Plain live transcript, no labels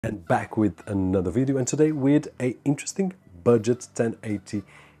And back with another video, and today with a interesting budget 1080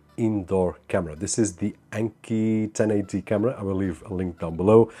 indoor camera. This is the ANNKE 1080 camera. I will leave a link down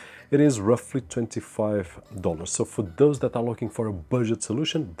below. It is roughly $25. So for those that are looking for a budget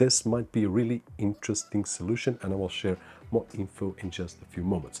solution, this might be a really interesting solution, and I will share more info in just a few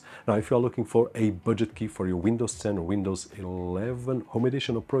moments. Now, if you are looking for a budget key for your Windows 10 or Windows 11 Home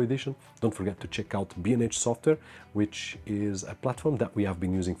Edition or Pro Edition, don't forget to check out B&H Software, which is a platform that we have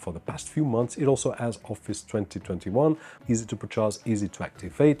been using for the past few months. It also has Office 2021, easy to purchase, easy to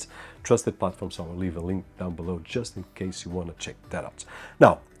activate, trusted platform. So I'll leave a link down below just in case you want to check that out.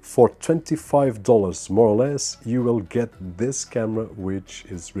 Now, for $25 more or less, you will get this camera, which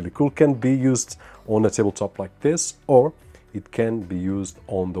is really cool. Can be used on a tabletop like this, or it can be used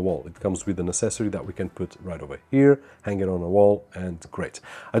on the wall. It comes with an accessory that we can put right over here, hang it on a wall, and great.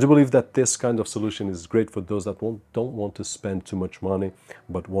 I do believe that this kind of solution is great for those that don't want to spend too much money,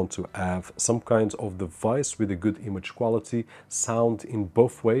 but want to have some kind of device with a good image quality, sound in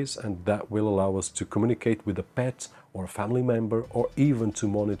both ways, and that will allow us to communicate with a pet or a family member, or even to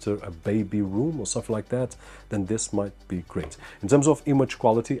monitor a baby room or something like that. Then this might be great. In terms of image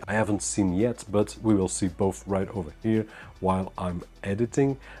quality, I haven't seen yet, but we will see both right over here while I'm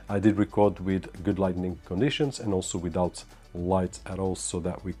editing. I did record with good lighting conditions and also without light at all, so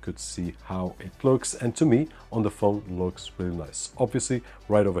that we could see how it looks, and to me on the phone looks really nice. Obviously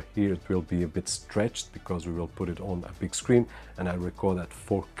right over here it will be a bit stretched because we will put it on a big screen, and I record at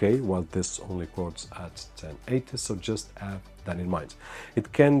 4K while this only records at 1080, so just have that in mind.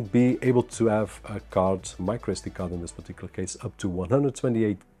 It can be able to have a card, micro SD card in this particular case, up to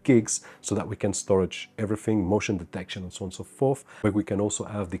 128 gigs, so that we can storage everything, motion detection and so on and so forth. But we can also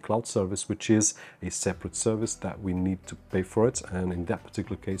have the cloud service, which is a separate service that we need to pay for it, and in that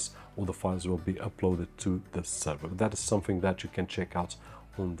particular case all the files will be uploaded to the server. That is something that you can check out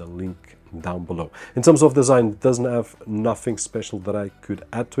on the link down below. In terms of design, it doesn't have nothing special that I could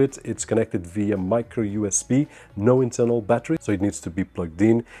add to it. It's connected via micro USB, no internal battery, so it needs to be plugged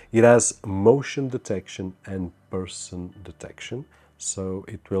in. It has motion detection and person detection, so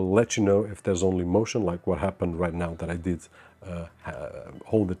it will let you know if there's only motion, like what happened right now that I did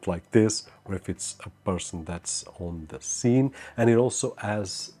hold it like this, or if it's a person that's on the scene. And it also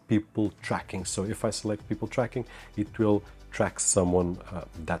has people tracking, so if I select people tracking, it will track someone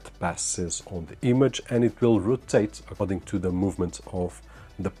that passes on the image, and it will rotate according to the movement of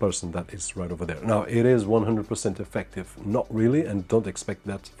the person that is right over there. Now, it is 100% effective, not really, and don't expect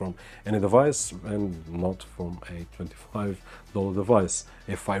that from any device, and not from a $25 device.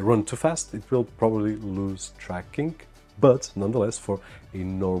 If I run too fast, it will probably lose tracking, but nonetheless, for a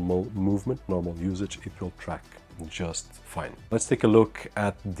normal movement, normal usage, it will track just fine. Let's take a look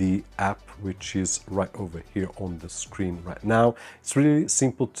at the app, which is right over here on the screen right now. It's really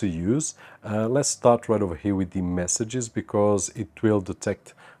simple to use. Let's start right over here with the messages, because it will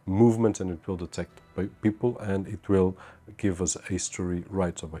detect movement and it will detect people, and it will give us a history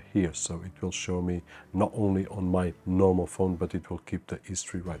right over here. So it will show me not only on my normal phone, but it will keep the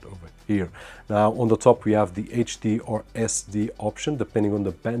history right over here. Now on the top we have the HD or SD option, depending on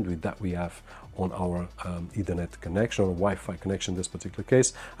the bandwidth that we have on our Ethernet connection or Wi-Fi connection. In this particular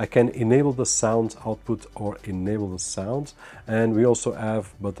case, I can enable the sound output or enable the sound, and we also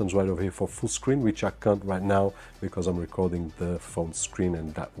have buttons right over here for full screen, which I can't right now because I'm recording the phone screen,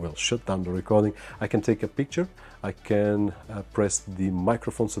 and that will shut down the recording. I can take a picture, I can press the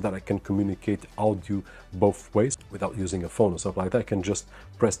microphone so that I can communicate audio both ways without using a phone or something like that. I can just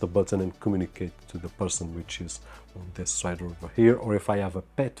press the button and communicate to the person which is on this side over here. Or if I have a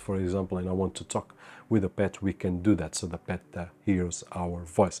pet, for example, and I want to talk with a pet, we can do that, so the pet hears our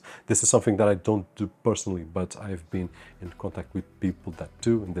voice. This is something that I don't do personally, but I've been in contact with people that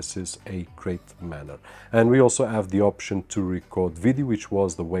do, and this is a great manner. And we also have the option to record video, which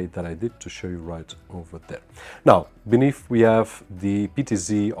was the way that I did to show you right over there. Now, beneath we have the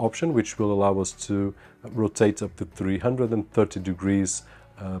PTZ option, which will allow us to rotate up to 330 degrees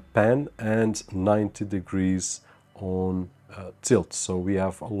pan and 90 degrees on tilt, so we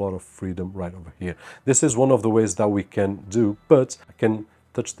have a lot of freedom right over here. This is one of the ways that we can do, but I can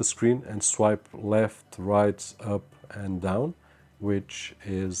touch the screen and swipe left, right, up and down, which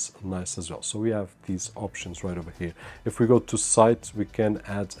is nice as well. So we have these options right over here. If we go to site, we can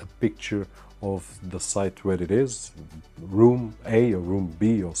add a picture of the site where it is, room A or room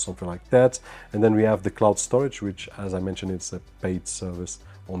B or something like that. And then we have the cloud storage, which, as I mentioned, it's a paid service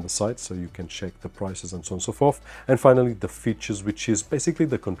on the site, so you can check the prices and so on and so forth. And finally, the features, which is basically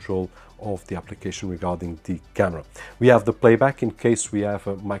the control of the application regarding the camera. We have the playback. In case we have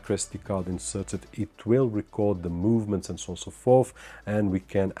a micro SD card inserted, it will record the movements and so on and so forth, and we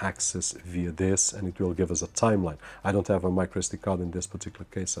can access via this, and it will give us a timeline. I don't have a micro SD card in this particular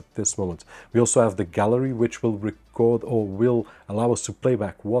case at this moment. We also have the gallery, which will record or will allow us to play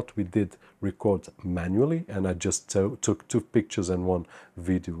back what we did record manually, and I just took 2 pictures and 1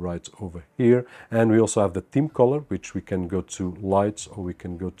 video right over here. And we also have the theme color, which we can go to light or we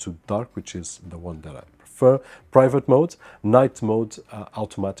can go to dark, which is the one that I prefer. Private mode, night mode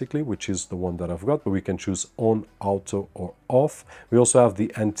automatically, which is the one that I've got, but we can choose on, auto or off. We also have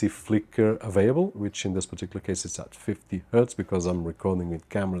the anti-flicker available, which in this particular case is at 50 Hertz because I'm recording with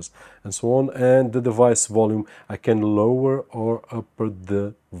cameras and so on. And the device volume, I can lower or upper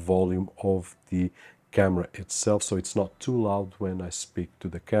the volume of the camera itself, so it's not too loud when I speak to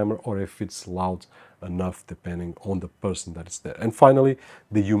the camera, or if it's loud enough depending on the person that is there. And finally,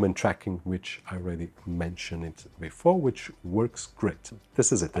 the human tracking, which I already mentioned it before, which works great.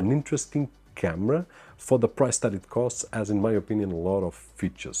 This is it, an interesting camera for the price that it costs, as in my opinion a lot of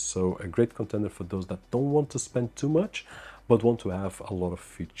features. So a great contender for those that don't want to spend too much but want to have a lot of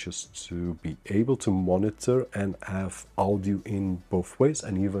features to be able to monitor and have audio in both ways,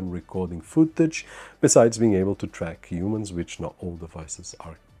 and even recording footage, besides being able to track humans, which not all devices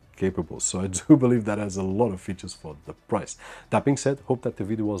are capable. So I do believe that has a lot of features for the price. That being said, hope that the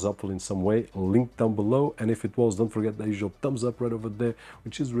video was helpful in some way. Link down below, and if it was, don't forget the usual thumbs up right over there,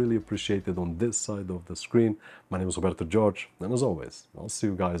 which is really appreciated on this side of the screen. My name is Roberto Jorge, and as always, I'll see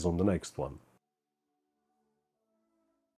you guys on the next one.